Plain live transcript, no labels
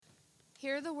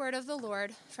Hear the word of the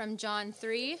Lord from John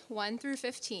 3, 1 through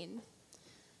 15.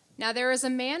 Now there was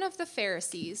a man of the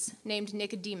Pharisees named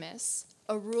Nicodemus,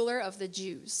 a ruler of the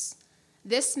Jews.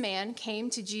 This man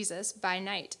came to Jesus by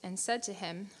night and said to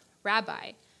him,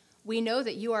 Rabbi, we know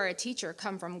that you are a teacher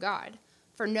come from God,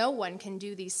 for no one can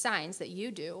do these signs that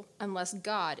you do unless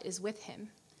God is with him.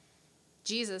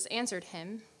 Jesus answered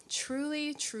him,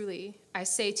 Truly, truly, I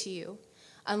say to you,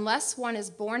 unless one is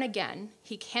born again,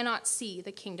 he cannot see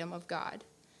the kingdom of God.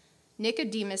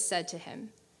 Nicodemus said to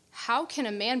him, How can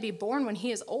a man be born when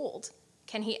he is old?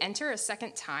 Can he enter a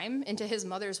second time into his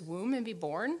mother's womb and be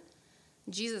born?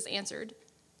 Jesus answered,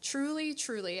 Truly,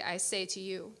 truly, I say to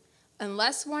you,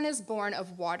 unless one is born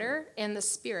of water and the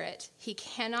Spirit, he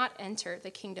cannot enter the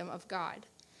kingdom of God.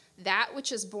 That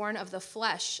which is born of the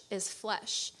flesh is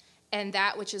flesh, and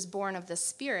that which is born of the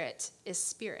Spirit is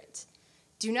spirit.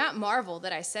 Do not marvel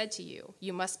that I said to you,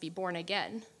 you must be born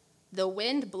again. The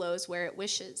wind blows where it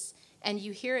wishes, and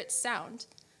you hear its sound,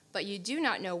 but you do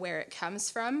not know where it comes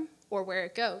from or where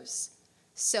it goes.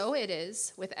 So it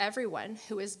is with everyone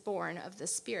who is born of the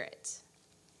Spirit.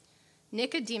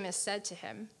 Nicodemus said to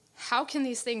him, How can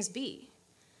these things be?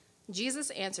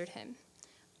 Jesus answered him,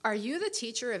 Are you the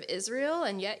teacher of Israel,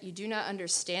 and yet you do not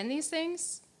understand these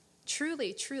things?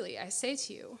 Truly, truly, I say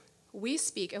to you, we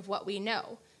speak of what we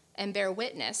know, and bear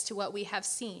witness to what we have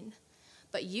seen,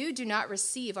 but you do not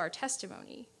receive our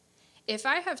testimony. If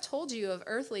I have told you of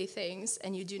earthly things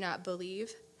and you do not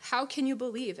believe, how can you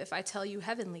believe if I tell you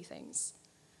heavenly things?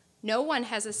 No one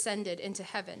has ascended into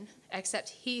heaven except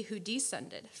he who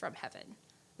descended from heaven,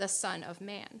 the Son of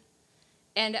Man.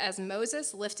 And as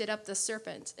Moses lifted up the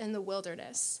serpent in the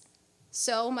wilderness,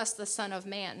 so must the Son of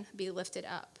Man be lifted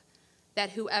up,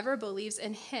 that whoever believes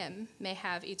in him may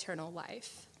have eternal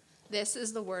life. This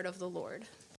is the word of the Lord.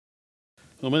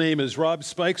 Well, my name is Rob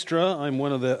Spykstra. I'm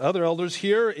one of the other elders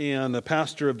here and the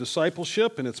pastor of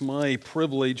discipleship, and it's my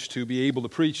privilege to be able to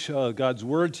preach God's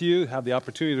word to you, have the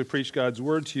opportunity to preach God's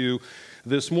word to you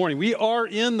this morning. We are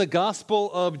in the Gospel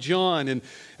of John, and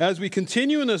as we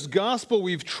continue in this gospel,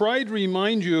 we've tried to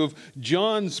remind you of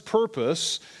John's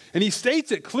purpose, and he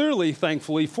states it clearly,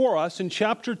 thankfully, for us in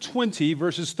chapter 20,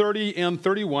 verses 30 and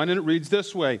 31, and it reads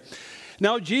this way.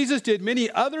 Now Jesus did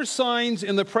many other signs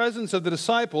in the presence of the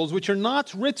disciples, which are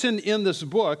not written in this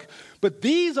book, but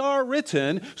these are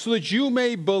written so that you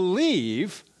may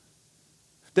believe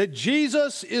that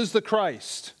Jesus is the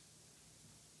Christ,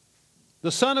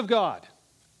 the Son of God,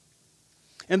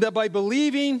 and that by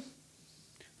believing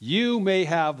you may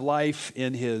have life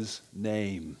in his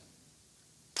name.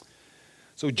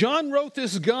 So John wrote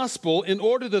this gospel in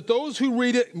order that those who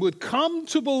read it would come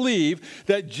to believe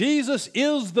that Jesus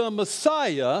is the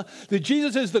Messiah, that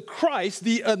Jesus is the Christ,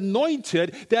 the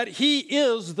anointed, that he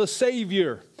is the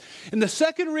Savior. And the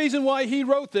second reason why he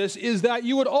wrote this is that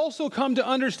you would also come to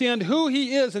understand who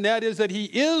he is, and that is that he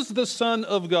is the Son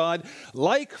of God.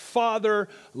 Like Father,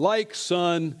 like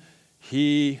Son,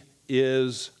 he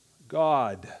is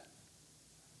God.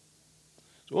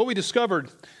 So what we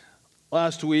discovered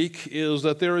last week is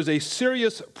that there is a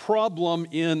serious problem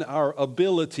in our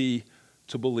ability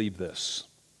to believe this.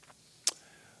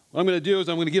 What I'm going to do is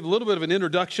I'm going to give a little bit of an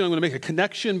introduction. I'm going to make a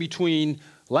connection between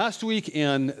last week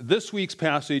and this week's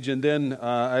passage, and then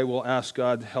I will ask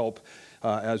God help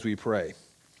as we pray.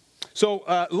 So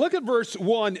look at verse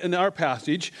 1 in our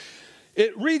passage.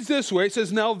 It reads this way. It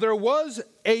says, Now there was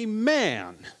a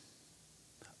man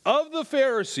of the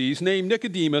Pharisees named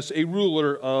Nicodemus, a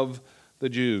ruler of the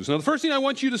Jews. Now, the first thing I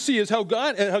want you to see is how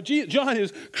John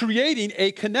is creating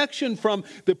a connection from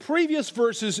the previous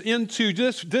verses into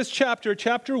this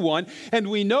chapter 1.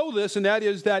 And we know this, and that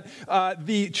is that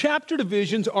the chapter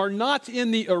divisions are not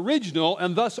in the original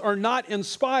and thus are not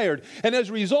inspired. And as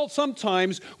a result,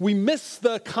 sometimes we miss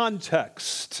the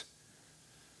context.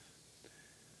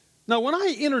 Now, when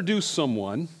I introduce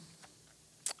someone,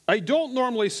 I don't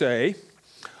normally say,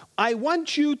 I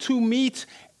want you to meet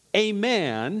a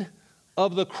man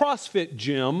of the CrossFit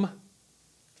gym,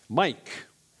 Mike.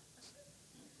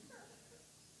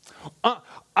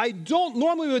 I don't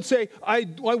normally would say, I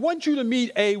want you to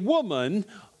meet a woman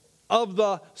of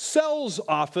the sales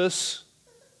office,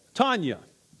 Tanya.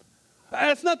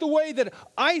 That's not the way that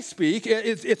I speak.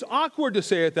 It's awkward to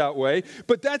say it that way,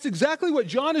 but that's exactly what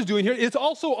John is doing here. It's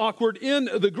also awkward in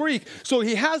the Greek, so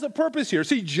he has a purpose here.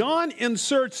 See, John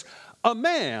inserts a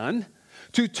man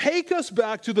to take us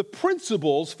back to the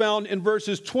principles found in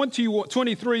verses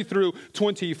 23 through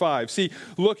 25. See,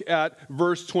 look at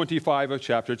verse 25 of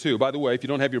chapter 2. By the way, if you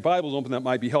don't have your Bibles open, that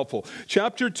might be helpful.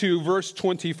 Chapter 2, verse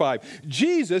 25.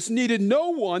 Jesus needed no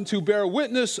one to bear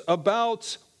witness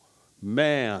about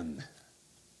man,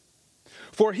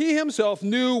 For he himself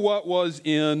knew what was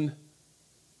in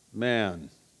man.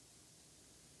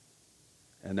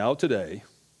 And now today,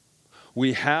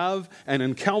 we have an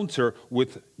encounter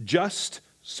with just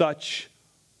such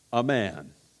a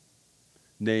man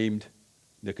named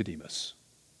Nicodemus.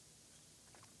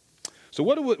 So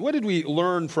what did we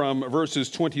learn from verses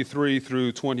 23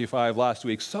 through 25 last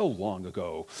week, so long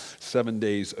ago, 7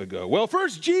 days ago? Well,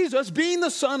 first, Jesus, being the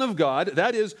Son of God,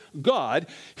 that is God,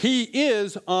 he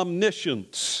is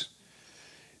omniscient.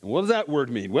 And what does that word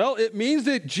mean? Well, it means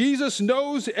that Jesus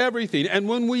knows everything. And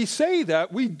when we say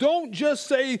that, we don't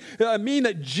just mean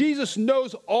that Jesus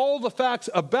knows all the facts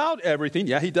about everything.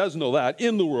 Yeah, he does know that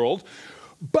in the world.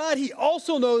 But he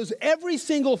also knows every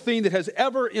single thing that has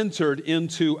ever entered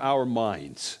into our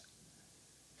minds.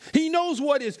 He knows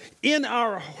what is in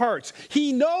our hearts.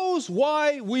 He knows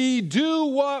why we do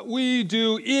what we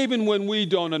do, even when we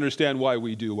don't understand why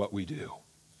we do what we do.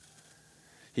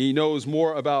 He knows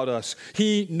more about us.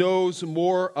 He knows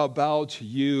more about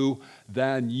you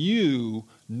than you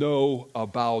know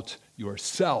about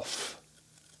yourself.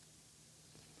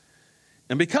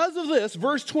 And because of this,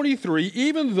 verse 23,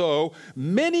 even though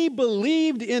many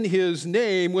believed in his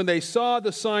name when they saw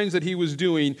the signs that he was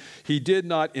doing, he did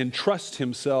not entrust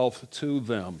himself to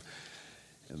them.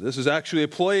 And this is actually a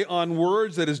play on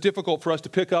words that is difficult for us to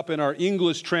pick up in our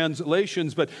English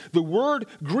translations, but the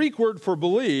Greek word for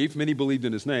believe, many believed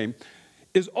in his name,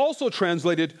 is also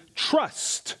translated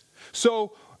trust.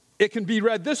 So it can be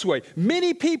read this way: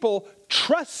 many people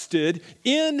trusted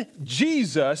in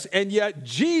Jesus, and yet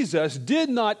Jesus did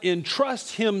not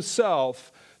entrust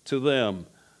himself to them.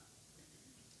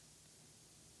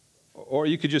 Or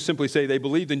you could just simply say they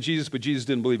believed in Jesus, but Jesus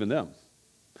didn't believe in them,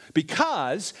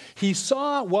 because he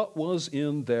saw what was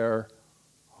in their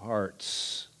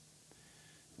hearts.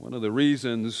 One of the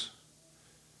reasons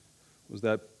was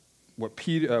that what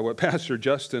Pastor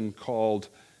Justin called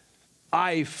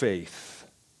eye faith.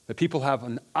 That people have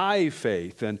an eye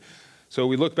faith. And so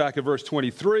we look back at verse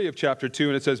 23 of chapter 2,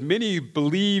 and it says, many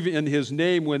believe in his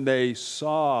name when they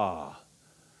saw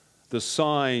the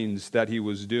signs that he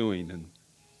was doing. And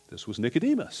this was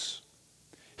Nicodemus.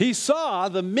 He saw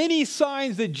the many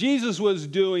signs that Jesus was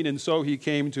doing, and so he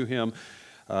came to him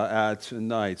at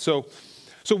night. So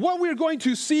what we're going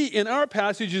to see in our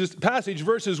passage,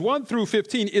 verses 1 through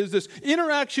 15, is this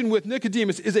interaction with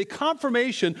Nicodemus is a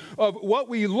confirmation of what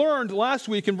we learned last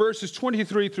week in verses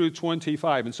 23 through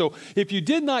 25. And so if you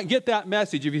did not get that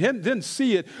message, if you didn't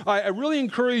see it, I really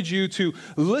encourage you to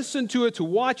listen to it, to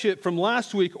watch it from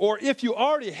last week, or if you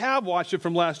already have watched it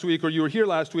from last week or you were here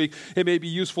last week, it may be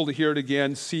useful to hear it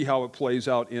again, see how it plays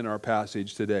out in our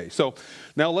passage today. So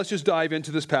now let's just dive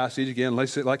into this passage again.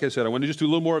 Like I said, I want to just do a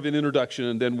little more of an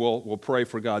introduction, and then we'll pray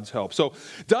for God's help. So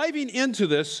diving into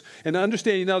this and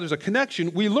understanding now there's a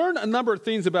connection, we learn a number of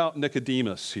things about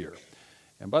Nicodemus here.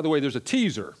 And by the way, there's a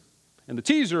teaser. And the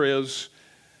teaser is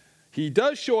he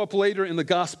does show up later in the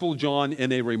Gospel of John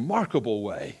in a remarkable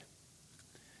way.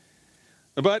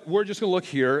 But we're just going to look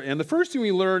here. And the first thing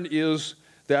we learn is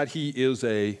that he is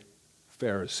a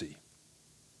Pharisee.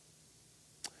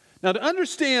 Now, to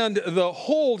understand the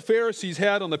hold Pharisees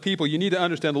had on the people, you need to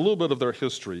understand a little bit of their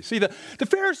history. See, the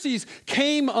Pharisees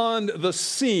came on the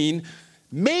scene,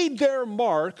 made their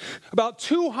mark about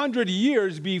 200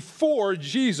 years before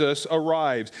Jesus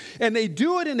arrives. And they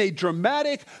do it in a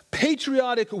dramatic,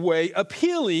 patriotic way,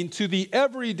 appealing to the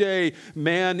everyday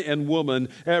man and woman,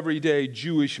 everyday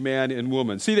Jewish man and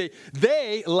woman. See,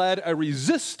 they led a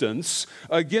resistance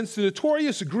against the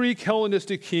notorious Greek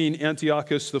Hellenistic king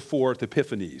Antiochus IV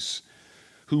Epiphanes,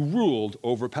 who ruled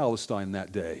over Palestine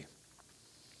that day.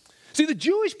 See, the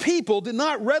Jewish people did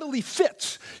not readily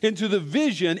fit into the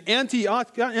vision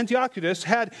Antiochus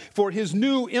had for his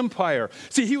new empire.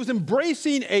 See, he was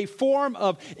embracing a form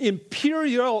of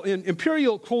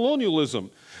imperial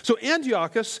colonialism. So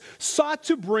Antiochus sought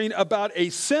to bring about a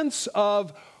sense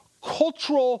of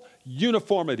cultural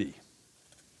uniformity,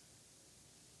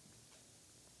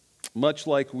 much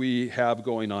like we have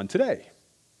going on today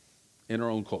in our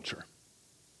own culture,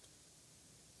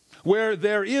 where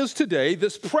there is today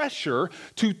this pressure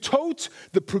to tote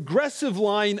the progressive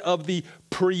line of the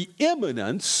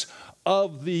preeminence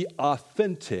of the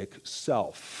authentic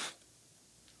self,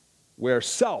 where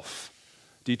self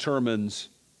determines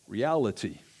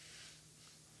reality.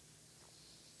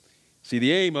 See,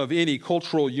 the aim of any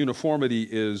cultural uniformity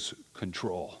is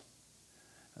control.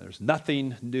 There's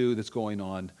nothing new that's going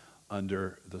on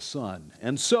under the sun.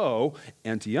 And so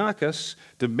Antiochus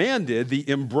demanded the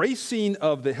embracing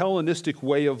of the Hellenistic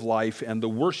way of life and the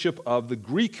worship of the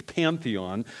Greek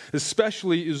pantheon,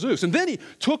 especially Zeus. And then he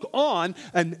took on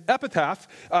an epitaph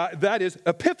that is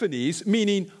Epiphanes,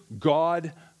 meaning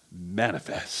God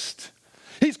manifest.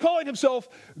 He's calling himself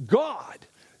God.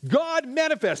 God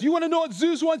manifest. You want to know what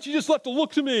Zeus wants? You just have to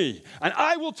look to me. And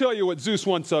I will tell you what Zeus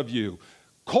wants of you.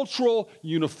 Cultural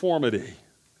uniformity.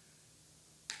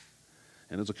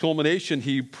 And as a culmination,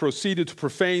 he proceeded to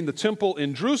profane the temple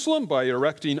in Jerusalem by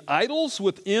erecting idols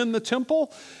within the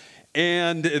temple.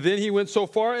 And then he went so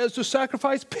far as to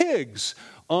sacrifice pigs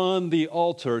on the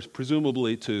altars,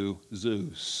 presumably to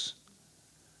Zeus.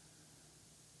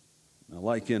 Now,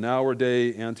 like in our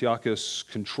day, Antiochus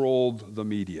controlled the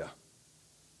media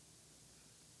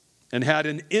and had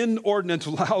an inordinate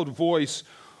loud voice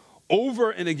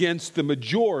over and against the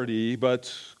majority,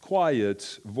 but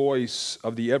quiet voice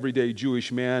of the everyday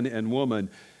Jewish man and woman.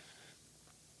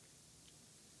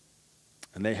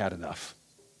 And they had enough.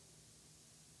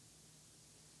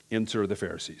 Enter the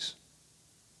Pharisees.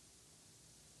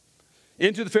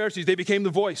 Into the Pharisees, they became the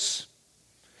voice.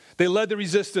 They led the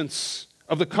resistance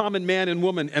of the common man and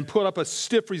woman and put up a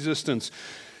stiff resistance.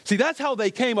 See, that's how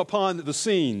they came upon the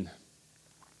scene.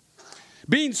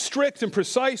 Being strict and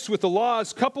precise with the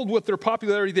laws, coupled with their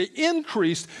popularity, they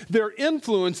increased their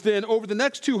influence then over the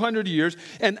next 200 years.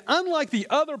 And unlike the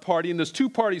other party in this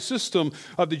two-party system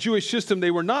of the Jewish system,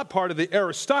 they were not part of the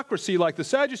aristocracy like the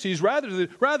Sadducees. Rather,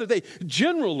 they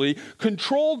generally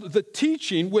controlled the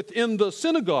teaching within the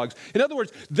synagogues. In other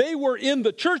words, they were in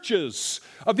the churches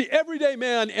of the everyday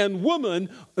man and woman,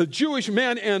 a Jewish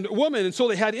man and woman. And so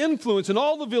they had influence in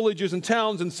all the villages and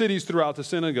towns and cities throughout the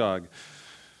synagogue.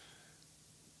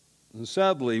 And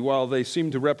sadly, while they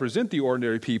seem to represent the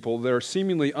ordinary people, their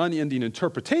seemingly unending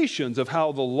interpretations of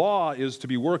how the law is to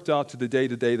be worked out to the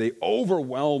day-to-day, they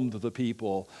overwhelmed the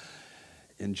people.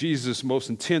 In Jesus' most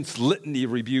intense litany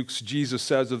of rebukes, Jesus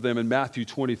says of them in Matthew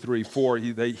 23:4,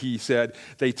 he said,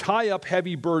 "They tie up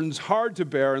heavy burdens hard to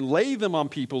bear and lay them on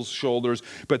people's shoulders,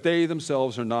 but they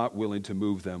themselves are not willing to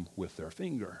move them with their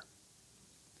finger."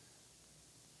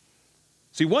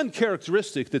 See, one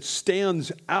characteristic that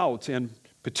stands out and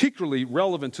particularly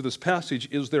relevant to this passage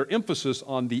is their emphasis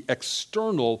on the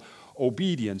external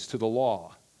obedience to the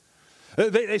law.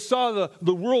 They saw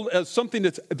the world as something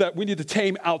that we need to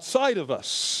tame outside of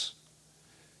us.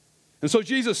 And so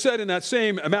Jesus said in that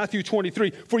same Matthew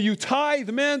 23, "For you tithe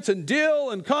mint and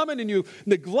dill and cumin, and you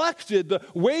neglected the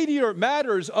weightier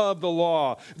matters of the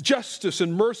law, justice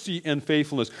and mercy and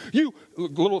faithfulness. You," a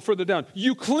little further down,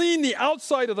 "you clean the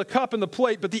outside of the cup and the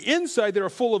plate, but the inside they are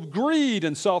full of greed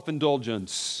and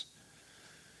self-indulgence.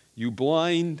 You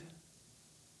blind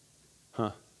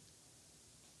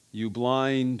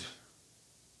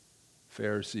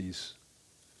Pharisees.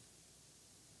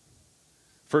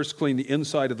 First clean the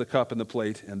inside of the cup and the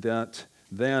plate, and that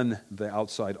then the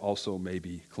outside also may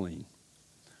be clean."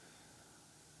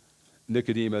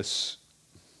 Nicodemus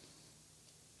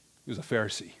was a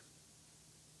Pharisee.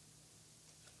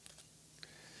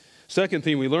 Second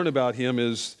thing we learn about him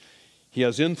is he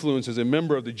has influence as a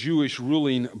member of the Jewish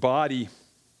ruling body.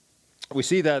 We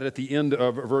see that at the end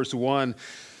of verse 1.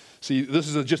 See, this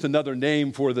is just another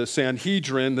name for the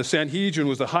Sanhedrin. The Sanhedrin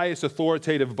was the highest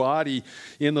authoritative body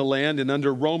in the land, and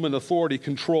under Roman authority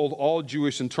controlled all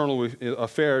Jewish internal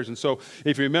affairs. And so,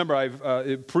 if you remember,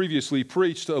 I've previously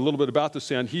preached a little bit about the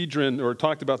Sanhedrin, or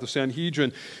talked about the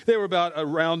Sanhedrin. They were about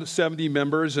around 70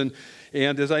 members, and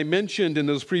as I mentioned in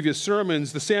those previous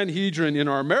sermons, the Sanhedrin in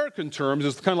our American terms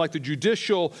is kind of like the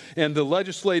judicial and the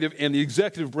legislative and the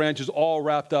executive branches all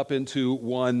wrapped up into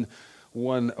one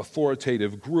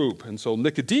authoritative group. And so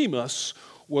Nicodemus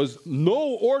was no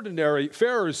ordinary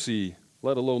Pharisee,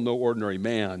 let alone no ordinary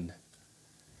man.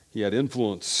 He had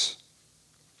influence.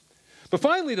 But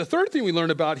finally, the third thing we learn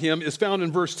about him is found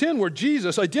in verse 10, where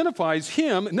Jesus identifies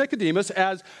him, Nicodemus,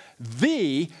 as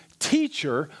the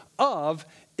teacher of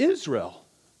Israel.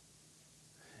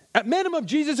 At minimum,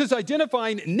 Jesus is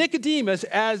identifying Nicodemus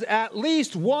as at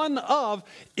least one of,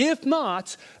 if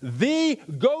not the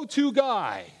go-to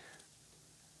guy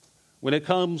when it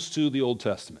comes to the Old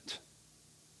Testament.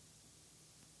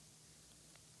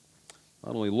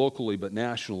 Not only locally, but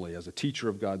nationally, as a teacher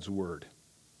of God's Word.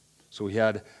 So he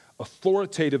had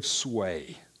authoritative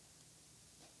sway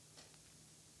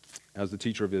as the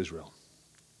teacher of Israel.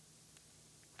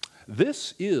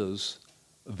 This is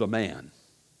the man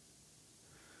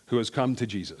who has come to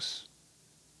Jesus.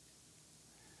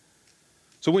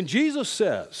 So when Jesus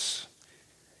says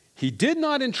He did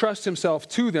not entrust himself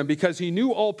to them because he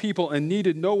knew all people and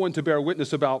needed no one to bear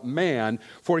witness about man,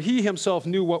 for he himself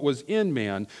knew what was in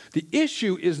man. The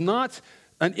issue is not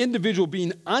an individual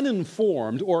being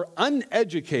uninformed or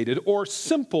uneducated or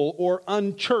simple or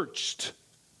unchurched.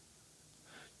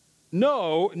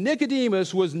 No,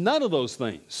 Nicodemus was none of those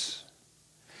things.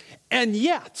 And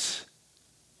yet,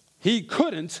 he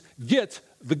couldn't get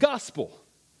the gospel.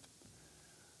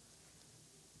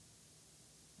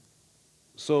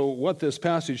 So what this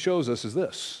passage shows us is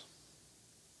this.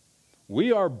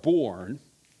 We are born,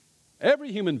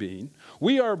 every human being,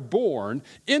 we are born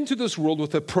into this world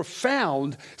with a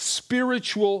profound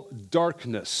spiritual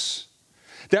darkness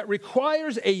that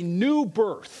requires a new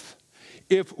birth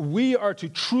if we are to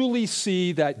truly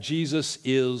see that Jesus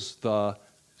is the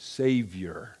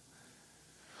Savior.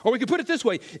 Or we could put it this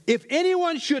way, if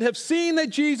anyone should have seen that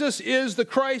Jesus is the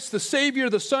Christ, the Savior,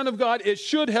 the Son of God, it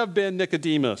should have been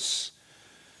Nicodemus.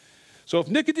 So if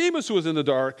Nicodemus was in the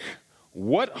dark,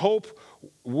 what hope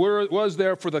was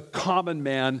there for the common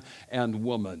man and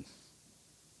woman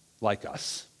like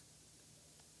us?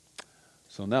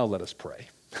 So now let us pray.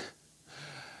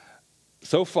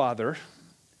 So, Father,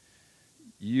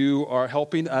 you are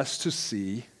helping us to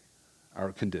see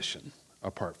our condition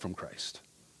apart from Christ,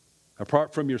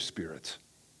 apart from your Spirit.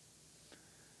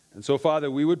 And so, Father,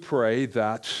 we would pray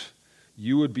that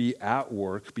you would be at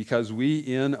work, because we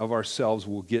in of ourselves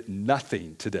will get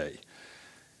nothing today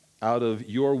out of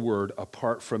your word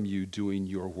apart from you doing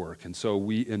your work. And so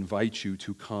we invite you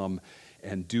to come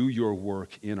and do your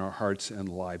work in our hearts and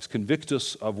lives. Convict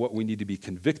us of what we need to be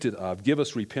convicted of. Give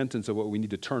us repentance of what we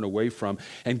need to turn away from.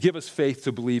 And give us faith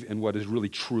to believe in what is really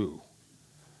true.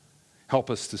 Help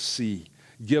us to see.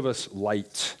 Give us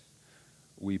light,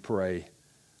 we pray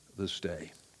this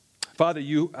day. Father,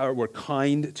 you were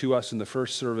kind to us in the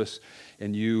first service,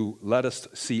 and you let us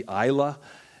see Isla.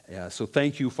 So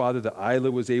thank you, Father, that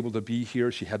Isla was able to be here.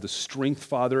 She had the strength,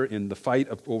 Father, in the fight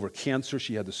over cancer.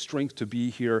 She had the strength to be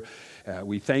here.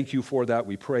 We thank you for that.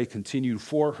 We pray continue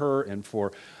for her and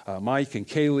for Mike and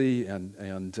Kaylee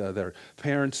and their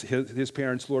parents, his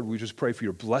parents, Lord. We just pray for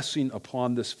your blessing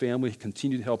upon this family.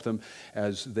 Continue to help them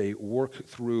as they work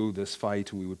through this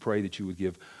fight. And we would pray that you would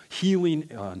give healing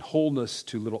and wholeness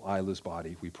to little Isla's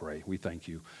body, we pray. We thank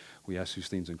you. We ask these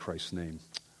things in Christ's name.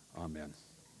 Amen.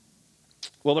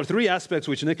 Well, there are three aspects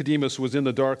which Nicodemus was in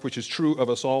the dark, which is true of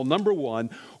us all. Number one,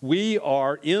 we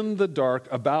are in the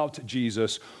dark about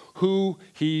Jesus, who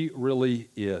he really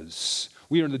is.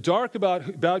 We are in the dark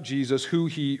about Jesus, who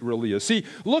he really is. See,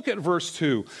 look at verse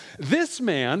 2. This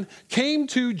man came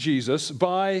to Jesus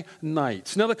by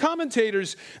night. Now, the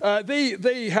commentators,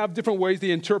 they have different ways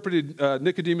they interpreted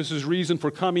Nicodemus' reason for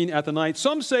coming at the night.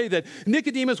 Some say that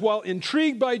Nicodemus, while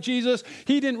intrigued by Jesus,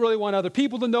 he didn't really want other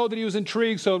people to know that he was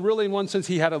intrigued, so really, in one sense,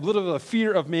 he had a little bit of a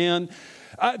fear of man.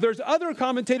 There's other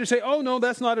commentators say, oh, no,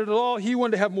 that's not it at all. He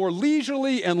wanted to have more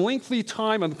leisurely and lengthy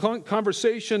time and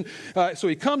conversation, so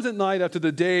he comes at night after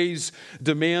the day's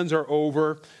demands are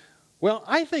over. Well,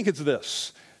 I think it's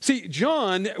this. See,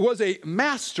 John was a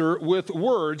master with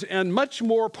words and much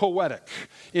more poetic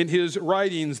in his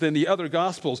writings than the other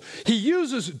Gospels. He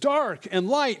uses dark and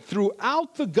light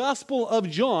throughout the Gospel of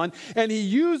John, and he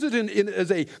uses it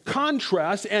as a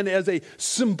contrast and as a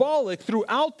symbolic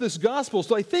throughout this Gospel.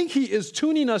 So I think he is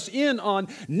tuning us in on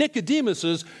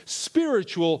Nicodemus's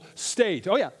spiritual state.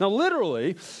 Oh yeah, now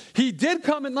literally, he did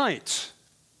come at night.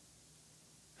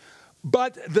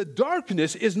 But the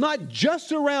darkness is not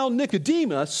just around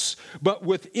Nicodemus, but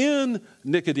within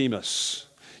Nicodemus.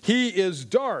 He is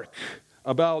dark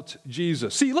about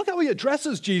Jesus. See, look how he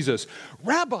addresses Jesus.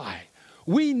 Rabbi,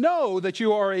 we know that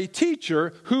you are a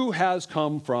teacher who has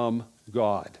come from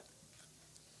God.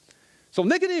 So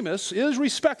Nicodemus is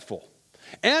respectful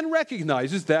and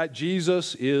recognizes that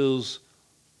Jesus is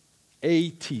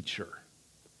a teacher.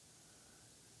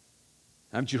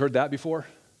 Haven't you heard that before?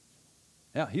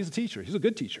 Yeah, he's a teacher. He's a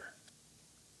good teacher.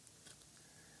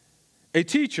 A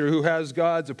teacher who has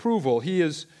God's approval.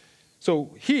 Nicodemus,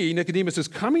 is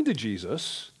coming to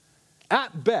Jesus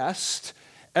at best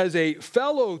as a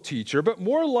fellow teacher, but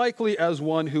more likely as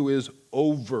one who is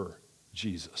over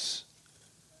Jesus.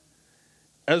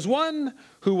 As one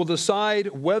who will decide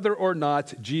whether or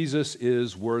not Jesus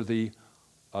is worthy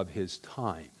of his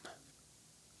time.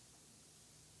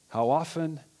 How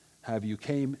often have you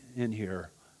came in here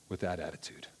with that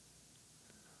attitude?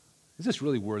 Is this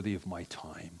really worthy of my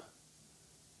time?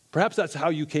 Perhaps that's how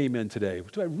you came in today.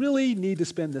 Do I really need to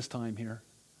spend this time here?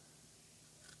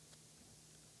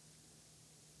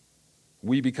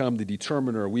 We become the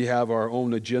determiner. We have our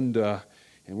own agenda,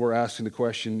 and we're asking the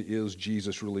question, is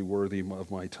Jesus really worthy of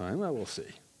my time? Well, we'll see.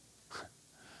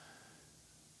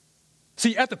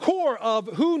 See, at the core of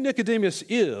who Nicodemus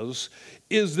is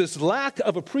this lack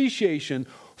of appreciation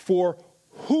for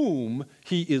whom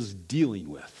he is dealing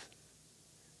with.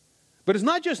 But it's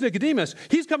not just Nicodemus.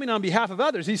 He's coming on behalf of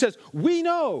others. He says, we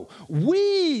know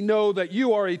that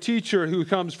you are a teacher who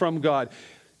comes from God.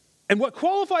 And what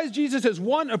qualifies Jesus as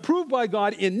one approved by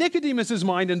God in Nicodemus'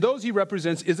 mind and those he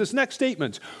represents is this next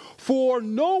statement. For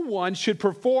no one should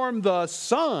perform the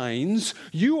signs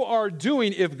you are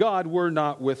doing if God were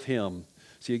not with him.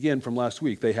 See, again, from last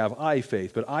week, they have I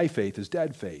faith, but I faith is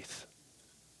dead faith.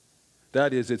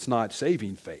 That is, it's not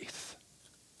saving faith.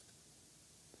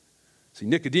 See,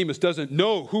 Nicodemus doesn't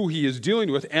know who he is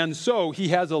dealing with, and so he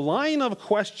has a line of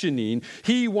questioning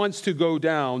he wants to go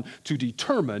down to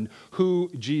determine who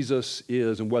Jesus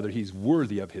is and whether he's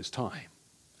worthy of his time.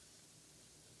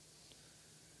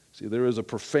 See, there is a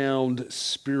profound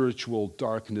spiritual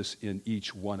darkness in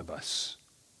each one of us.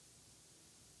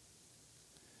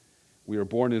 We are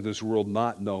born into this world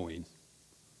not knowing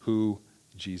who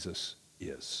Jesus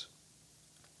is.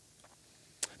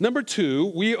 Number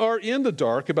two, we are in the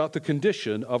dark about the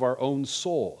condition of our own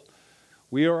soul.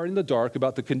 We are in the dark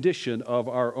about the condition of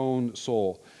our own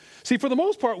soul. See, for the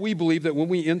most part, we believe that when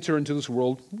we enter into this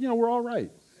world, we're all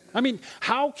right. I mean,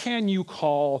 how can you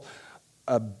call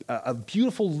a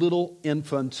beautiful little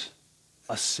infant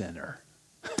a sinner?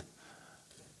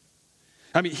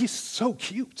 I mean, he's so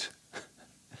cute.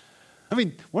 I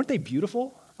mean, weren't they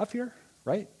beautiful up here,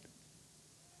 right?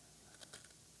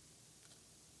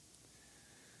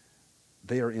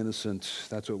 They are innocent.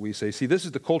 That's what we say. See, this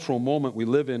is the cultural moment we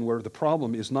live in where the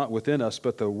problem is not within us,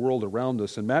 but the world around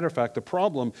us. And matter of fact, the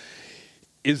problem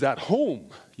is that home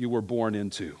you were born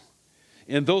into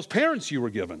and those parents you were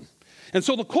given. And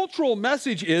so the cultural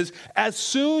message is, as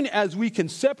soon as we can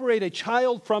separate a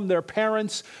child from their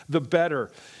parents, the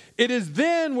better. It is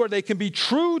then where they can be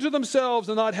true to themselves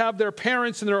and not have their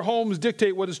parents and their homes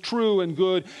dictate what is true and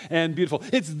good and beautiful.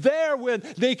 It's there when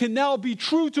they can now be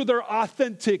true to their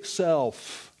authentic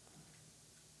self.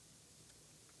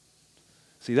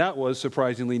 See, that was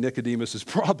surprisingly Nicodemus'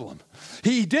 problem.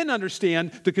 He didn't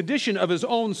understand the condition of his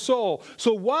own soul.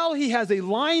 So while he has a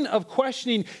line of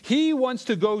questioning he wants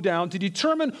to go down to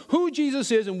determine who Jesus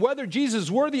is and whether Jesus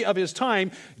is worthy of his time,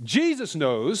 Jesus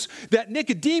knows that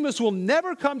Nicodemus will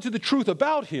never come to the truth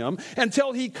about him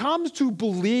until he comes to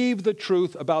believe the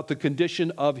truth about the condition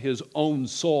of his own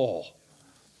soul.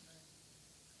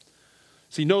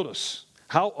 See, notice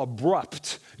how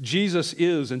abrupt Jesus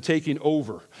is in taking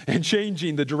over and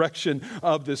changing the direction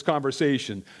of this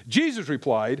conversation. Jesus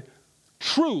replied,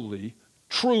 truly,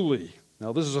 truly.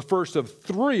 Now, this is the first of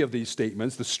three of these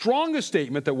statements. The strongest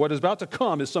statement that what is about to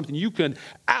come is something you can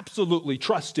absolutely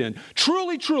trust in.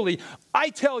 Truly, truly, I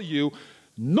tell you,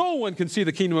 no one can see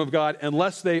the kingdom of God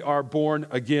unless they are born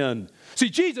again. See,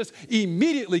 Jesus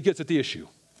immediately gets at the issue.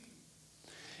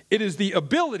 It is the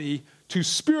ability to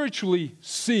spiritually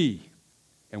see.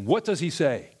 And what does he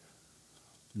say?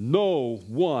 No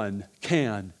one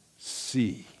can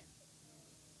see.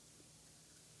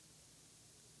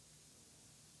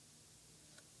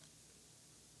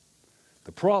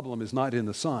 The problem is not in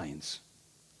the signs.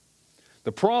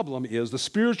 The problem is the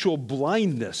spiritual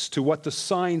blindness to what the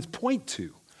signs point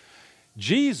to.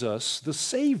 Jesus, the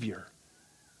Savior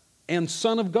and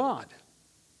Son of God.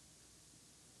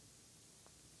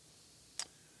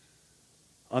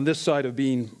 On this side of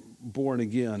being born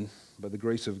again by the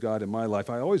grace of God in my life,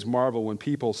 I always marvel when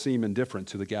people seem indifferent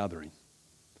to the gathering.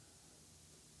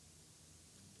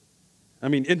 I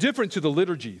mean, indifferent to the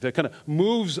liturgy that kind of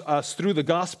moves us through the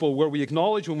gospel where we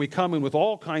acknowledge when we come in with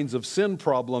all kinds of sin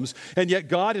problems, and yet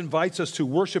God invites us to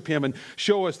worship him and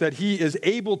show us that he is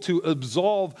able to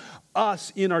absolve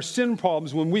us in our sin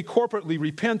problems when we corporately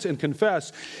repent and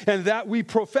confess, and that we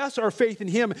profess our faith in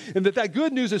him, and that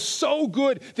good news is so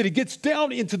good that it gets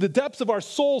down into the depths of our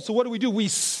soul. So what do? We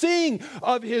sing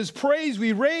of his praise.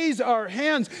 We raise our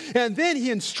hands, and then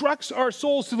he instructs our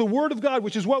souls to the word of God,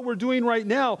 which is what we're doing right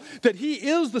now, that he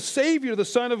is the Savior, the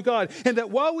Son of God, and that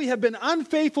while we have been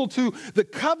unfaithful to the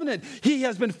covenant, he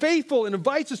has been faithful and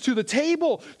invites us to the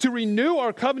table to renew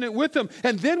our covenant with him.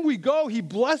 And then we go, he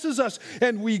blesses us,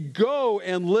 and we go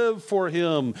and live for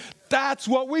him. That's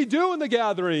what we do in the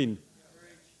gathering.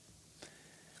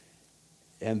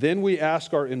 And then we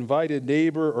ask our invited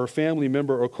neighbor or family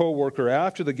member or coworker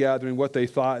after the gathering what they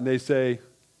thought, and they say,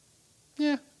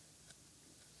 yeah,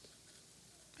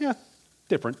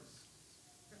 different.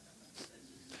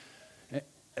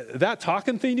 That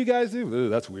talking thing you guys do, ooh,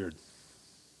 that's weird.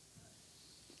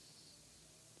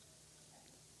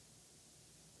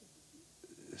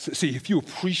 See, if you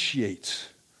appreciate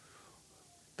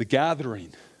the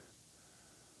gathering,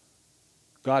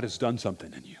 God has done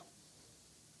something in you.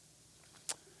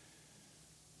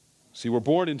 See, we're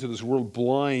born into this world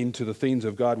blind to the things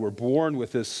of God. We're born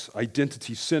with this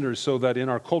identity sinners, so that in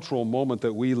our cultural moment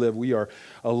that we live, we are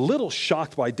a little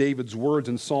shocked by David's words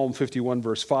in Psalm 51,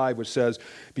 verse 5, which says,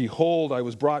 "Behold, I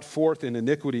was brought forth in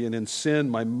iniquity, and in sin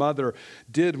my mother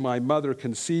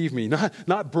conceive me."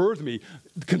 Not birth me,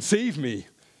 conceive me.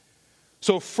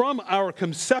 So from our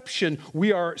conception,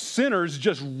 we are sinners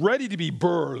just ready to be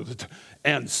birthed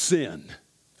and sin.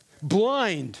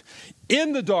 Blind,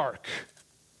 in the dark,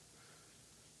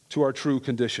 to our true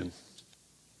condition.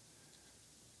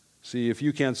 See, if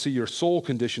you can't see your soul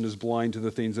condition is blind to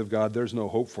the things of God, there's no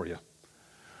hope for you.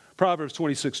 Proverbs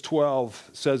 26:12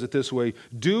 says it this way,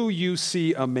 "Do you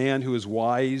see a man who is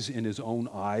wise in his own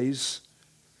eyes?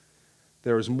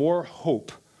 There is more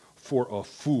hope for a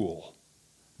fool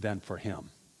than for him."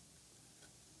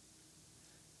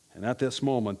 And at this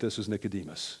moment, this is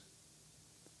Nicodemus.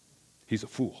 He's a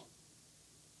fool.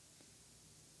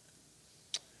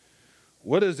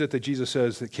 What is it that Jesus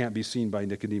says that can't be seen by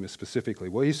Nicodemus specifically?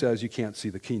 Well, he says you can't see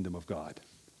the kingdom of God.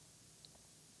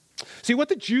 See, what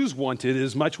the Jews wanted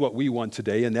is much what we want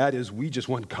today, and that is we just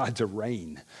want God to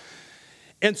reign.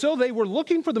 And so they were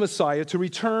looking for the Messiah to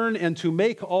return and to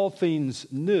make all things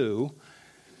new.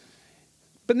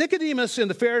 But Nicodemus and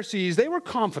the Pharisees, they were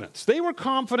confident. They were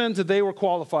confident that they were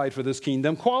qualified for this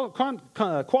kingdom,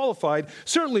 qualified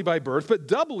certainly by birth, but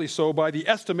doubly so by the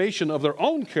estimation of their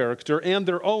own character and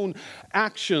their own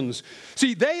actions.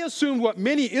 See, they assumed what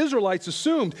many Israelites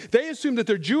assumed. They assumed that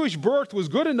their Jewish birth was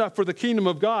good enough for the kingdom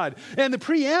of God. And the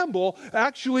preamble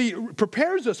actually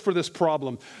prepares us for this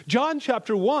problem. John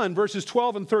chapter 1, verses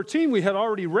 12 and 13, we had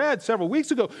already read several weeks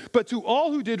ago. "But to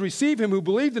all who did receive him, who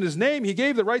believed in his name, he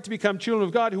gave the right to become children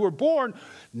of God, who were born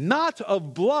not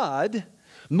of blood,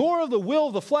 nor of the will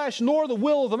of the flesh, nor the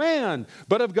will of the man,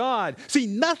 but of God." See,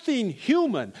 nothing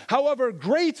human, however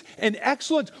great and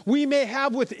excellent we may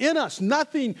have within us,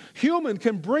 nothing human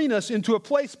can bring us into a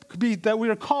place that we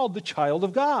are called the child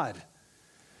of God.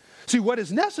 See, what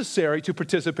is necessary to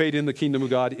participate in the kingdom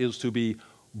of God is to be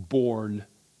born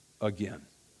again.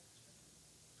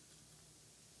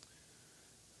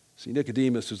 See,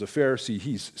 Nicodemus is a Pharisee.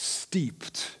 He's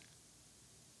steeped.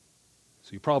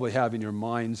 So you probably have in your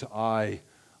mind's eye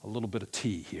a little bit of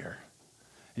tea here.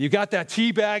 And you got that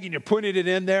tea bag and you're putting it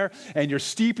in there and you're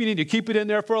steeping it. You keep it in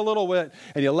there for a little bit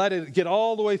and you let it get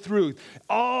all the way through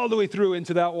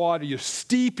into that water. You're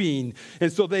steeping.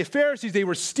 And so the Pharisees, they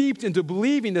were steeped into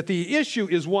believing that the issue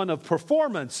is one of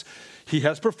performance. He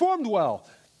has performed well.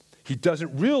 He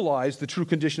doesn't realize the true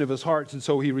condition of his heart, and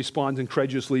so he responds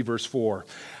incredulously, verse 4.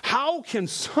 "How can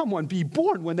someone be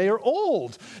born when they are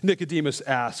old?" Nicodemus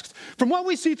asked. From what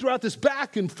we see throughout this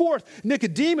back and forth,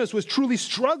 Nicodemus was truly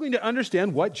struggling to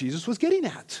understand what Jesus was getting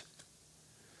at.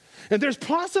 And there's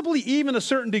possibly even a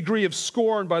certain degree of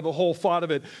scorn by the whole thought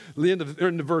of it.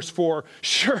 In verse 4,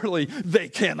 "Surely they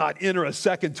cannot enter a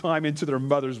second time into their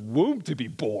mother's womb to be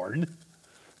born."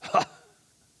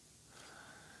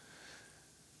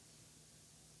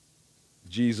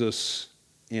 Jesus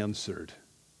answered,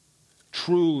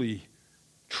 "Truly,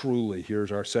 truly," here's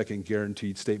our second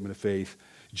guaranteed statement of faith.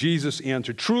 Jesus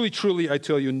answered, "Truly, truly, I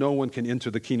tell you, no one can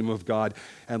enter the kingdom of God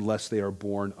unless they are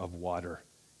born of water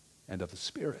and of the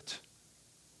Spirit."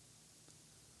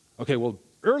 Okay, well,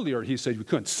 earlier he said we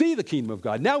couldn't see the kingdom of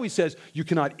God. Now he says you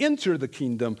cannot enter the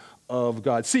kingdom of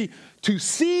God. See, to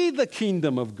see the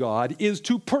kingdom of God is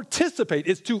to participate,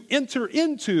 is to enter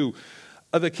into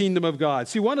of the kingdom of God.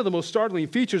 See, one of the most startling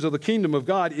features of the kingdom of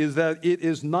God is that it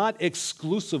is not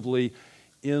exclusively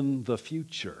in the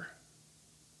future.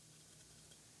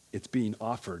 It's being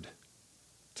offered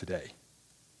today.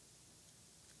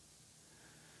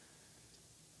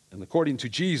 And according to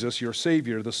Jesus, your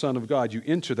Savior, the Son of God, you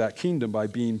enter that kingdom by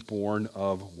being born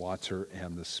of water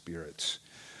and the Spirit.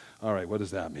 All right, what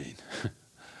does that mean?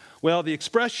 Well, the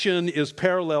expression is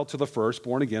parallel to the first,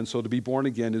 born again. So to be born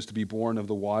again is to be born of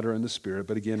the water and the Spirit.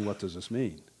 But again, what does this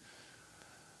mean?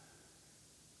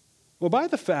 Well, by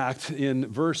the fact in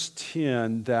verse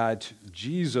 10 that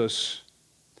Jesus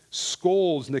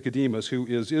scolds Nicodemus, who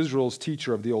is Israel's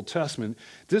teacher of the Old Testament,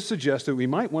 this suggests that we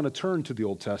might want to turn to the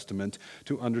Old Testament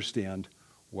to understand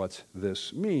what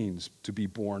this means, to be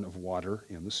born of water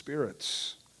and the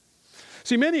Spirit.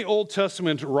 See, many Old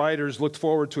Testament writers looked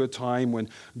forward to a time when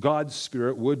God's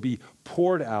Spirit would be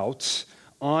poured out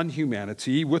on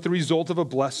humanity with the result of a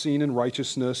blessing and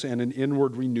righteousness and an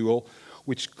inward renewal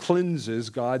which cleanses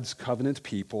God's covenant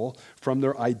people from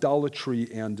their idolatry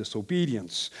and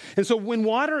disobedience. And so when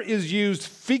water is used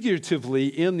figuratively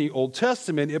in the Old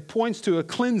Testament, it points to a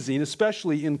cleansing,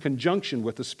 especially in conjunction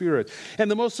with the Spirit. And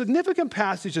the most significant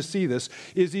passage to see this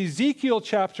is Ezekiel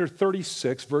chapter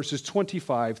 36, verses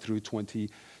 25 through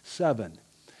 27.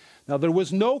 Now, there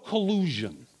was no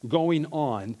collusion going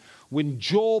on when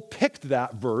Joel picked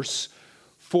that verse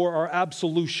for our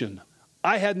absolution.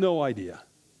 I had no idea,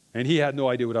 and he had no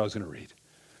idea what I was going to read.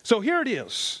 So here it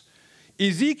is,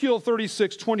 Ezekiel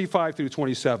 36, 25 through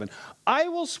 27. I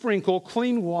will sprinkle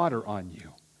clean water on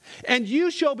you, and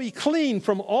you shall be clean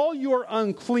from all your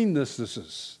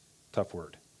uncleannesses. Tough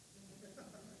word.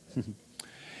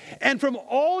 And from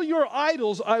all your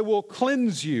idols I will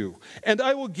cleanse you, and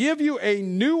I will give you a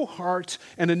new heart,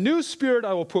 and a new spirit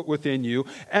I will put within you,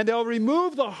 and I'll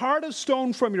remove the heart of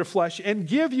stone from your flesh, and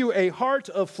give you a heart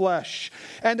of flesh.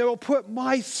 And I will put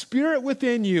my spirit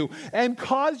within you, and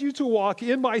cause you to walk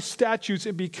in my statutes,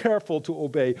 and be careful to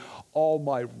obey all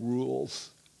my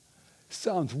rules.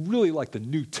 Sounds really like the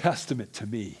New Testament to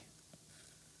me.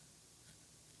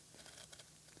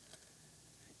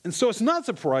 And so it's not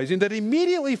surprising that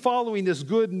immediately following this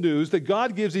good news that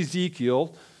God gives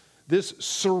Ezekiel this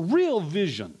surreal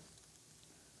vision.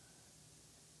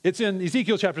 It's in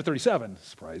Ezekiel chapter 37.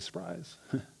 Surprise, surprise.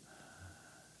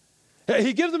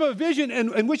 He gives them a vision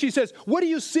in which he says, what do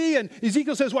you see? And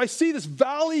Ezekiel says, well, I see this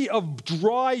valley of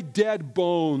dry, dead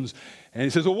bones. And he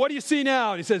says, well, what do you see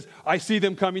now? And he says, I see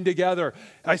them coming together.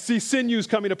 I see sinews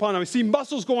coming upon them. I see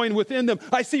muscles going within them.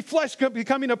 I see flesh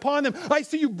coming upon them. I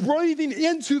see you breathing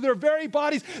into their very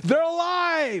bodies. They're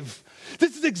alive.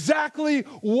 This is exactly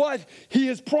what he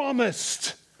has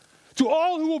promised to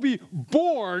all who will be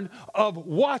born of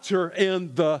water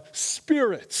and the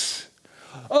Spirit.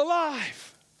 Alive.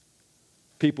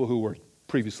 People who were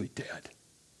previously dead.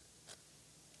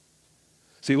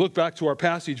 See, look back to our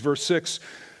passage, verse 6.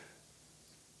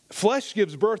 Flesh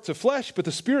gives birth to flesh, but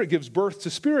the Spirit gives birth to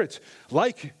spirit.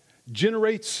 Like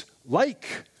generates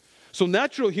like. So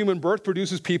natural human birth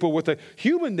produces people with a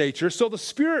human nature, so the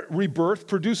Spirit rebirth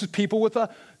produces people with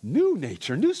a new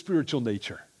nature, new spiritual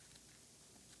nature.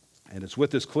 And it's with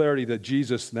this clarity that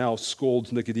Jesus now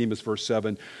scolds Nicodemus, verse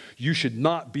 7. You should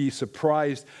not be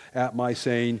surprised at my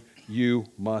saying, you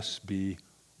must be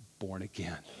born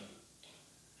again.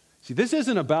 See, this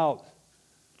isn't about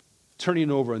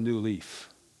turning over a new leaf.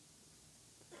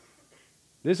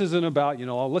 This isn't about,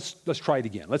 let's try it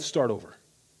again. Let's start over.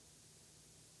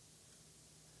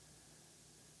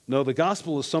 No, the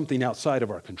gospel is something outside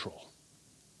of our control.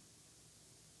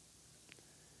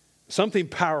 Something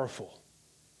powerful,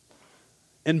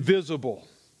 invisible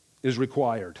is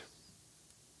required,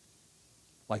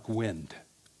 like wind.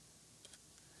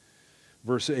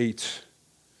 Verse 8,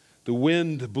 the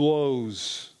wind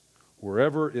blows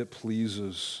wherever it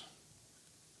pleases.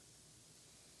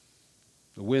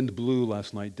 The wind blew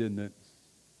last night, didn't it?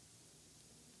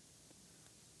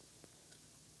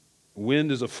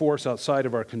 Wind is a force outside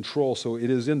of our control, so it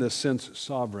is in this sense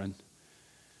sovereign.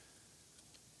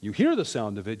 You hear the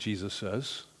sound of it, Jesus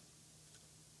says.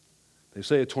 They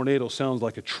say a tornado sounds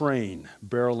like a train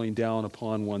barreling down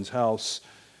upon one's house.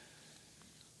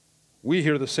 We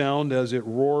hear the sound as it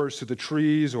roars through the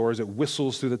trees or as it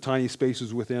whistles through the tiny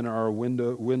spaces within our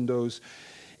windows.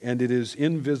 And it is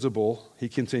invisible, he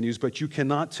continues, but you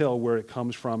cannot tell where it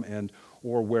comes from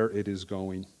or where it is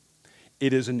going.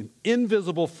 It is an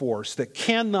invisible force that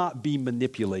cannot be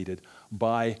manipulated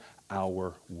by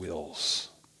our wills.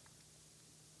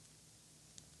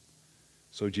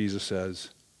 So Jesus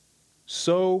says,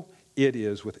 so it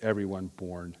is with everyone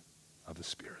born of the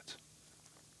Spirit.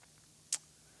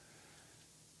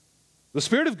 The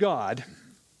Spirit of God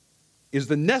is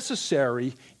the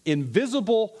necessary,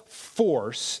 invisible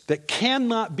force that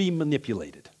cannot be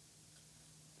manipulated,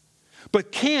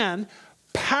 but can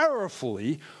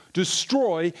powerfully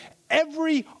destroy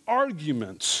every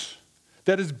argument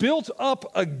that is built up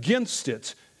against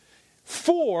it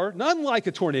for, not like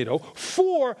a tornado,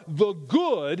 for the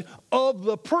good of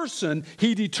the person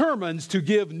he determines to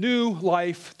give new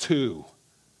life to.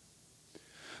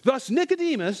 Thus,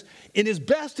 Nicodemus, in his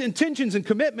best intentions and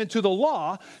commitment to the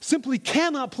law, simply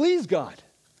cannot please God.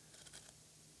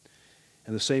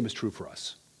 And the same is true for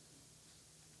us.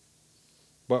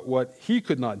 But what he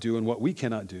could not do and what we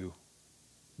cannot do,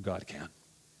 God can.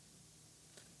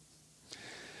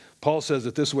 Paul says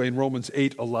it this way in Romans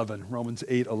 8:11. Romans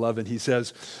 8:11, he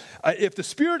says, if the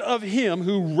spirit of him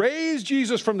who raised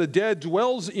Jesus from the dead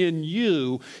dwells in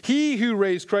you, he who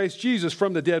raised Christ Jesus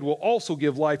from the dead will also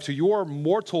give life to your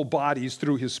mortal bodies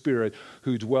through his spirit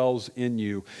who dwells in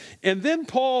you. And then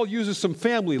Paul uses some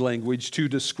family language to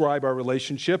describe our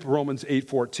relationship. Romans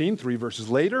 8:14, 3 verses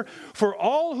later. For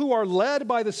all who are led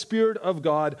by the Spirit of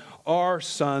God are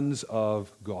sons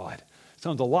of God.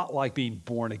 Sounds a lot like being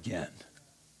born again.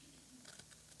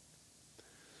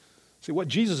 See, what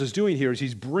Jesus is doing here is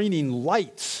he's bringing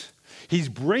light. He's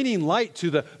bringing light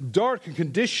to the dark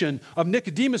condition of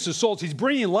Nicodemus' souls. He's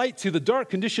bringing light to the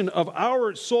dark condition of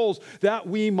our souls that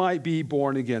we might be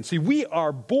born again. See, we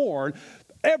are born,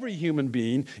 every human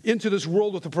being, into this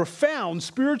world with a profound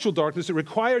spiritual darkness that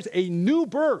requires a new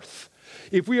birth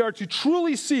if we are to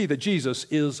truly see that Jesus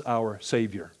is our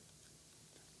Savior.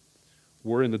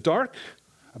 We're in the dark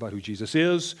about who Jesus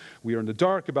is. We are in the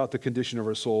dark about the condition of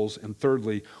our souls. And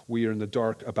thirdly, we are in the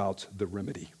dark about the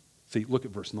remedy. See, look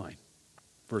at verse 9.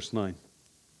 Verse 9.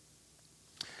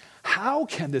 How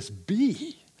can this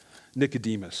be?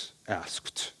 Nicodemus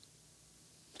asked.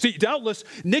 See, doubtless,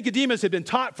 Nicodemus had been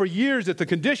taught for years that the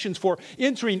conditions for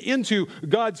entering into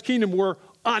God's kingdom were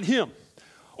on him.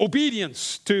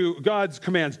 Obedience to God's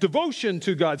commands, devotion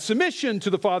to God, submission to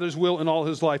the Father's will in all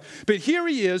his life. But here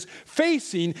he is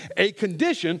facing a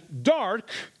condition,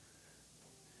 dark,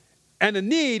 and a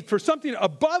need for something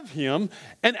above him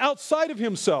and outside of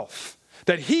himself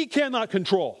that he cannot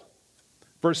control.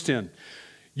 Verse 10,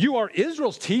 you are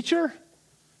Israel's teacher,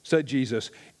 said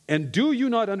Jesus, and do you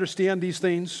not understand these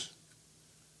things?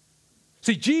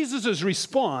 See, Jesus'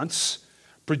 response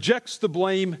projects the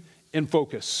blame in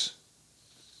focus.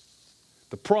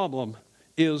 The problem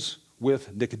is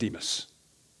with Nicodemus.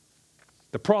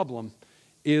 The problem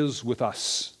is with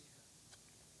us.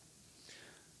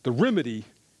 The remedy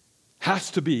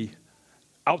has to be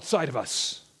outside of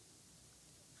us.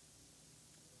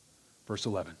 Verse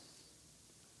 11.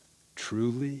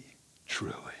 Truly,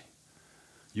 truly,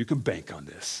 you can bank on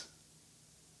this.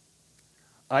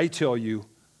 I tell you,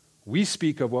 we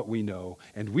speak of what we know,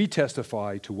 and we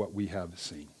testify to what we have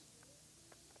seen.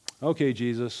 Okay,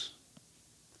 Jesus.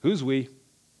 Who's we?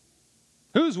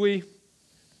 Who's we?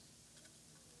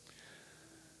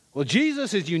 Well,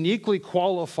 Jesus is uniquely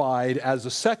qualified as the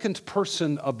second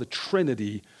person of the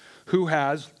Trinity who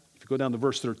has, if you go down to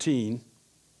verse 13,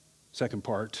 second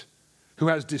part, who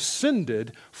has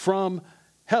descended from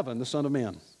heaven, the Son of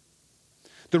Man.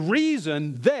 The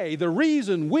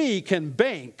reason we can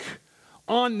bank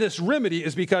on this remedy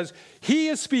is because he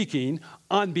is speaking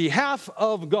on behalf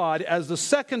of God as the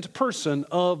second person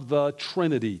of the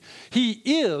Trinity. He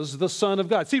is the Son of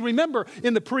God. See, remember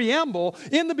in the preamble,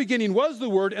 in the beginning was the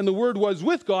Word, and the Word was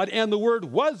with God, and the Word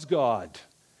was God.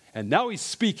 And now he's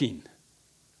speaking.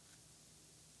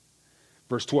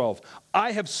 Verse 12,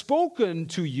 I have spoken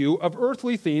to you of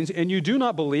earthly things, and you do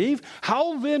not believe.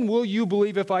 How then will you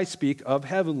believe if I speak of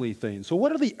heavenly things? So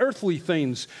what are the earthly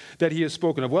things that he has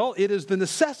spoken of? Well, it is the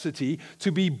necessity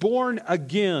to be born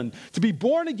again. To be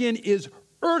born again is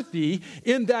earthy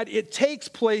in that it takes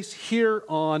place here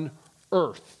on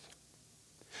earth.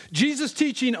 Jesus'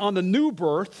 teaching on the new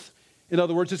birth, in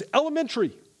other words, is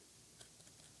elementary.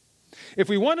 If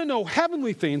we want to know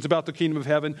heavenly things about the kingdom of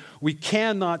heaven, we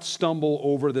cannot stumble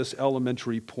over this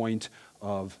elementary point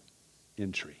of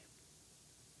entry.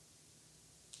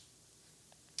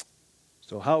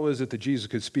 So how is it that Jesus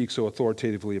could speak so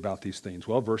authoritatively about these things?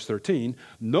 Well, verse 13,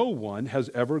 no one has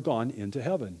ever gone into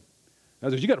heaven. In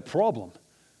other words, you got a problem.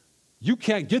 You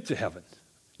can't get to heaven.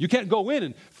 You can't go in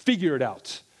and figure it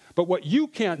out. But what you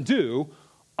can't do,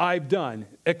 I've done,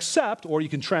 except, or you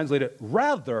can translate it,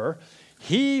 rather,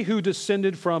 he who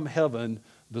descended from heaven,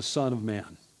 the Son of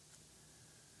Man.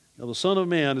 Now, the Son of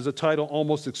Man is a title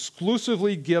almost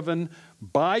exclusively given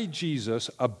by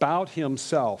Jesus about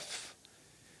himself.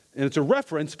 And it's a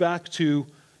reference back to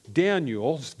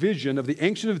Daniel's vision of the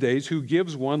Ancient of Days, who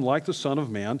gives one like the Son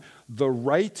of Man the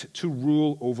right to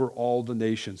rule over all the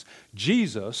nations.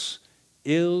 Jesus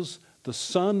is the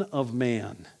Son of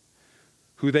Man,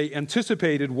 who they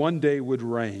anticipated one day would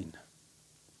reign.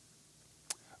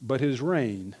 But his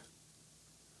reign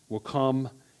will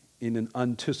come in an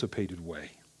anticipated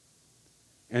way.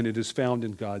 And it is found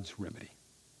in God's remedy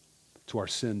to our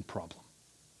sin problem.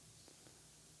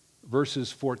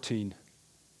 Verses 14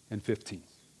 and 15.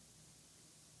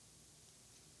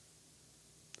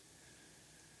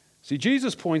 See,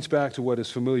 Jesus points back to what is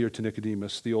familiar to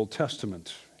Nicodemus, the Old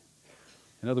Testament.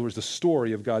 In other words, the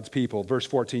story of God's people. Verse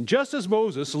 14, just as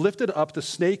Moses lifted up the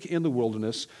snake in the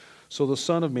wilderness, so the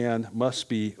Son of Man must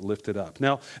be lifted up.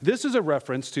 Now, this is a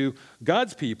reference to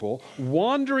God's people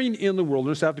wandering in the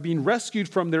wilderness after being rescued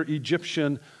from their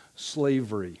Egyptian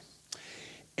slavery.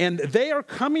 And they are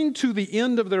coming to the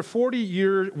end of their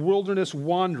 40-year wilderness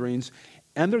wanderings,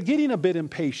 and they're getting a bit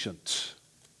impatient.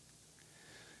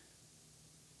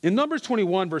 In Numbers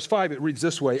 21, verse 5, it reads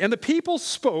this way, "And the people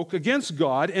spoke against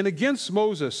God and against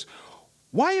Moses.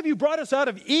 'Why have you brought us out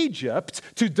of Egypt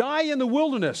to die in the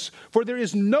wilderness? For there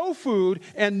is no food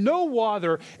and no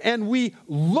water, and we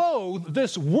loathe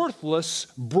this worthless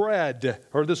bread,'"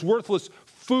 or this worthless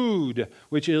food,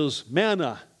 which is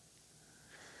manna.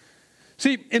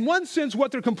 See, in one sense,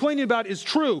 what they're complaining about is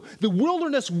true. The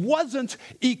wilderness wasn't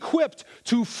equipped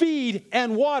to feed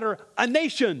and water a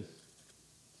nation.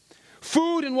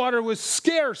 Food and water was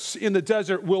scarce in the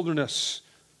desert wilderness.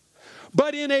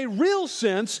 But in a real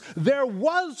sense, there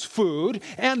was food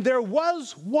and there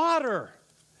was water.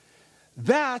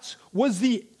 That was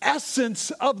the essence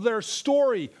of their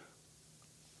story.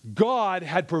 God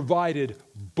had provided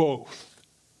both.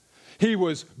 He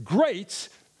was great,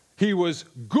 He was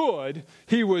good,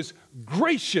 He was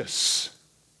gracious.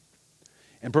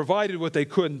 And provided what they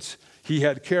couldn't, He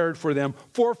had cared for them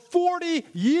for 40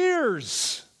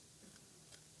 years.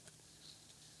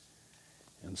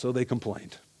 And so they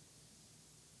complained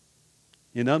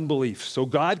in unbelief. So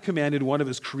God commanded one of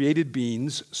His created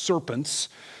beings, serpents,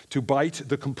 to bite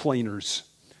the complainers.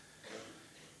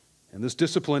 And this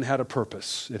discipline had a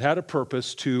purpose. It had a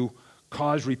purpose to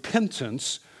cause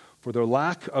repentance for their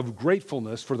lack of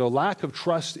gratefulness, for their lack of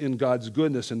trust in God's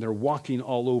goodness, and their walking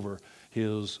all over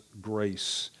His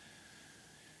grace.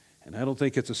 And I don't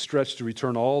think it's a stretch to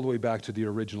return all the way back to the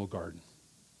original garden.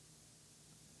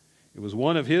 It was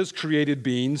one of His created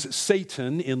beings,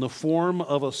 Satan, in the form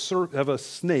of a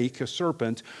snake, a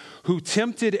serpent, who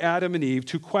tempted Adam and Eve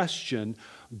to question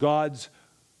God's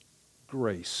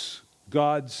grace,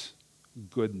 God's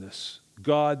goodness,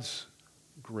 God's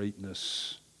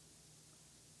greatness.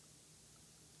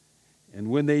 And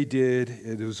when they did,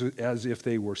 it was as if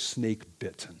they were snake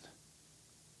bitten.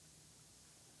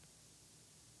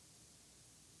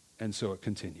 And so it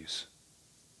continues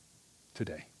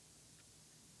today.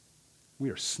 We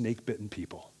are snake-bitten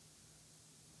people.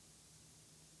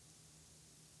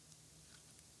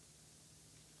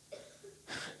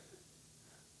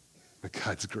 But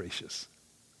God's gracious.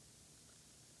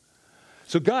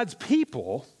 So God's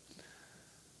people,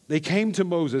 they came to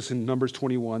Moses in Numbers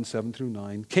 21, 7 through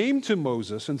 9, came to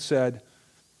Moses and said,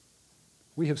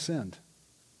 "We have sinned,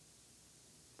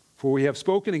 for we have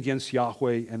spoken against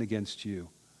Yahweh and against you."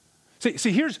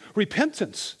 See, here's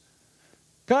repentance.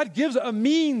 God gives a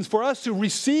means for us to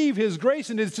receive His grace,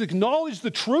 and it's to acknowledge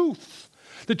the truth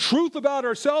about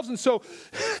ourselves, and so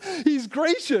He's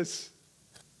gracious.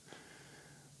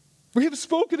 We have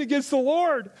spoken against the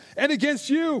Lord and against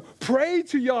you. Pray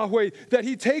to Yahweh that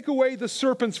He take away the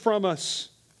serpents from us.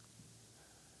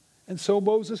 And so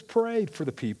Moses prayed for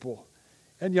the people.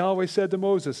 And Yahweh said to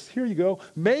Moses, "Here you go.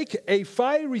 Make a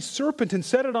fiery serpent and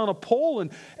set it on a pole, and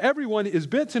everyone is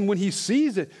bitten when he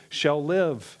sees it shall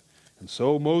live." And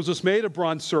so Moses made a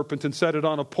bronze serpent and set it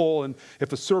on a pole, and if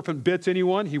the serpent bit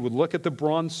anyone, he would look at the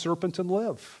bronze serpent and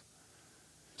live.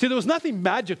 See, there was nothing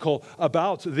magical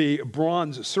about the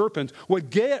bronze serpent.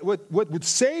 What would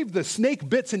save the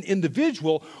snake-bitten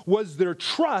individual was their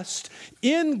trust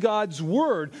in God's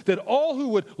word, that all who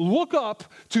would look up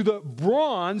to the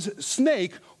bronze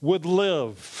snake would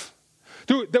live.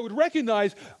 That would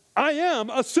recognize, I am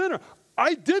a sinner.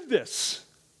 I did this.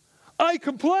 I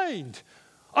complained.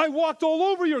 I walked all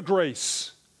over your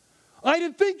grace. I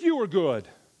didn't think you were good.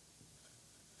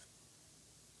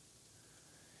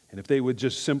 And if they would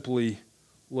just simply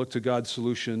look to God's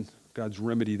solution, God's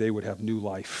remedy, they would have new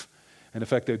life. And in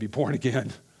fact, they would be born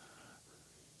again.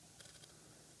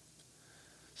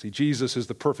 See, Jesus is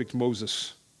the perfect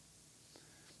Moses.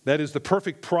 That is the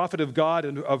perfect prophet of God,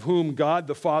 and of whom God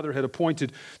the Father had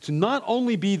appointed to not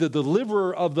only be the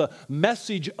deliverer of the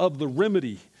message of the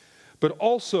remedy, but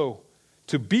also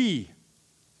to be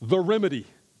the remedy.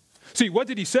 See, what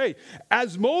did He say?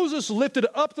 As Moses lifted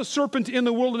up the serpent in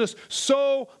the wilderness,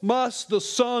 so must the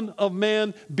Son of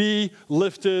Man be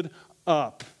lifted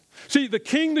up. See, the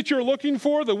king that you're looking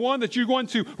for, the one that you're going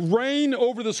to reign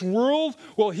over this world,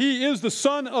 well, He is the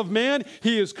Son of Man.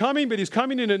 He is coming, but He's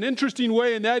coming in an interesting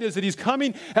way, and that is that He's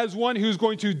coming as one who's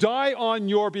going to die on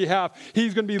your behalf.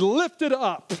 He's going to be lifted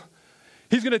up.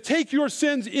 He's going to take your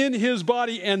sins in His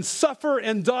body and suffer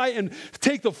and die and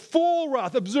take the full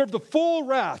wrath, observe the full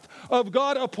wrath of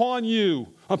God upon you,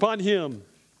 upon Him.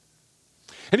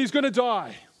 And He's going to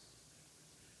die.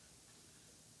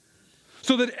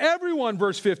 so that everyone,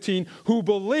 verse 15, who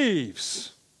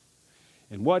believes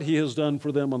in what he has done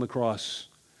for them on the cross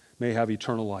may have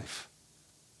eternal life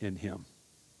in him.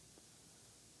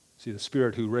 See, the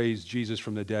Spirit who raised Jesus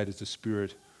from the dead is the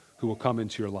Spirit who will come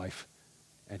into your life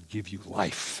and give you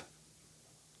life.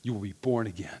 You will be born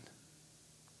again.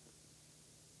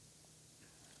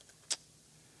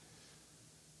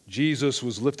 Jesus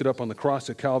was lifted up on the cross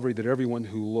at Calvary that everyone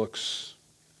who looks,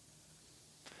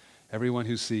 everyone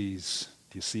who sees,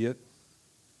 do you see it?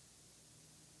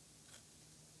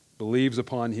 Believes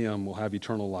upon him will have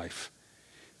eternal life.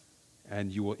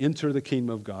 And you will enter the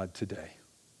kingdom of God today.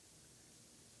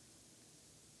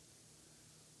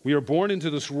 We are born into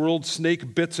this world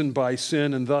snake bitten by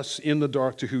sin and thus in the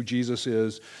dark to who Jesus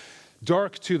is,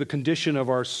 dark to the condition of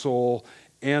our soul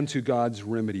and to God's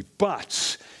remedy.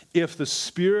 But if the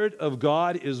Spirit of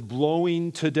God is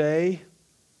blowing today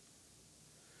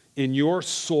in your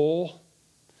soul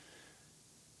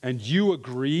and you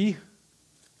agree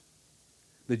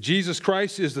that Jesus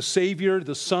Christ is the Savior,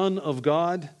 the Son of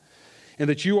God, and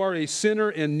that you are a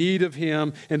sinner in need of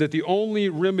him, and that the only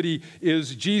remedy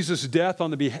is Jesus' death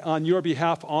on your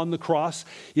behalf on the cross,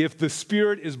 if the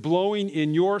Spirit is blowing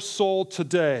in your soul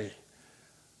today,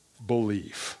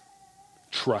 believe,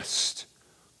 trust,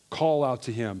 call out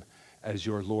to him as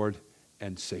your Lord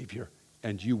and Savior,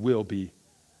 and you will be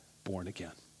born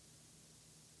again.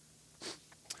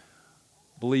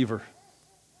 Believer,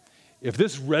 if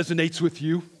this resonates with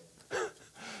you,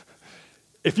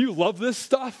 if you love this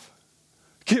stuff,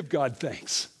 give God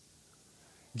thanks.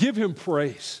 Give him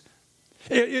praise.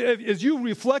 As you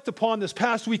reflect upon this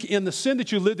past week in the sin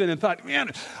that you lived in and thought,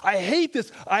 man, I hate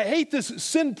this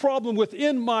sin problem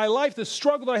within my life, this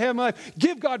struggle that I have in my life,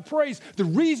 give God praise. The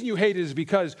reason you hate it is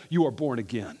because you are born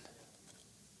again.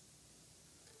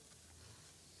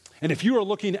 And if you are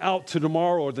looking out to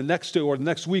tomorrow or the next day or the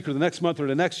next week or the next month or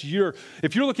the next year,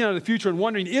 if you're looking out in the future and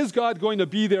wondering, is God going to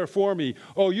be there for me?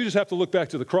 Oh, you just have to look back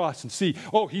to the cross and see,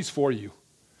 oh, he's for you.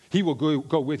 He will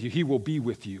go with you. He will be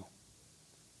with you.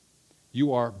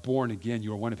 You are born again.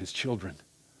 You are one of his children,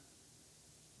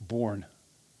 born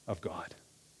of God.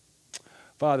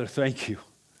 Father, thank you.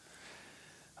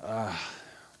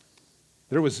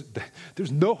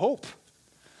 There's no hope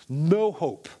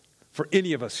for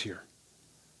any of us here.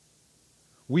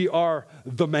 We are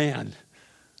the man.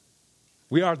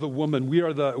 We are the woman. We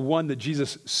are the one that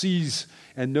Jesus sees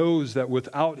and knows that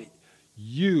without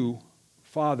you,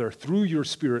 Father, through your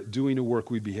Spirit doing a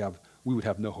work, we would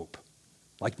have no hope,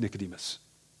 like Nicodemus.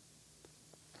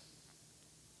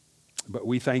 But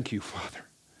we thank you, Father.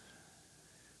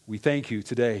 We thank you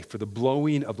today for the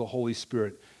blowing of the Holy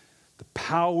Spirit, the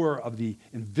power of the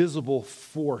invisible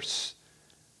force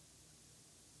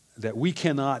that we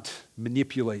cannot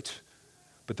manipulate,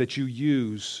 but that you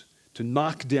use to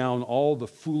knock down all the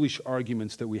foolish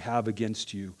arguments that we have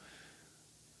against you.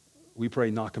 We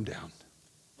pray, knock them down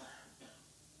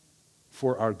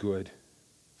for our good,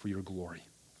 for your glory.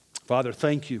 Father,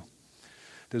 thank you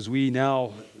as we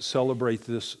now celebrate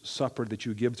this supper that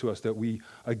you give to us, that we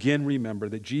again remember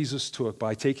that Jesus took,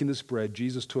 by taking this bread,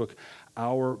 Jesus took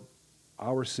our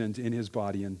sins in his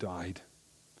body and died.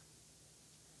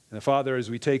 And Father, as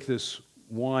we take this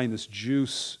wine, this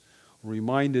juice, we're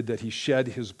reminded that he shed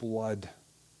his blood.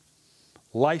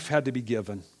 Life had to be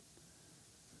given.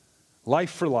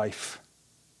 Life for life.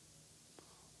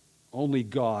 Only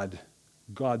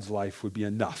God's life would be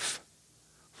enough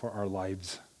for our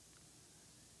lives.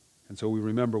 And so we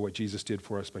remember what Jesus did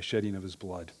for us by shedding of his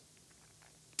blood.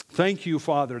 Thank you,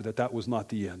 Father, that was not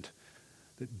the end.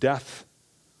 That death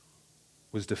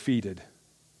was defeated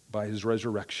by his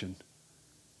resurrection.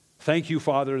 Thank you,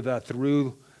 Father, that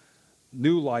through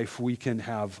new life we can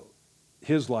have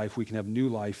his life, we can have new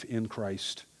life in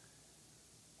Christ.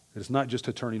 That it's not just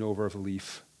a turning over of a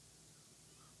leaf,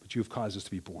 but you've caused us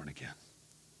to be born again.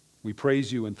 We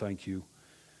praise you and thank you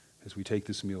as we take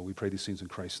this meal. We pray these things in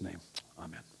Christ's name.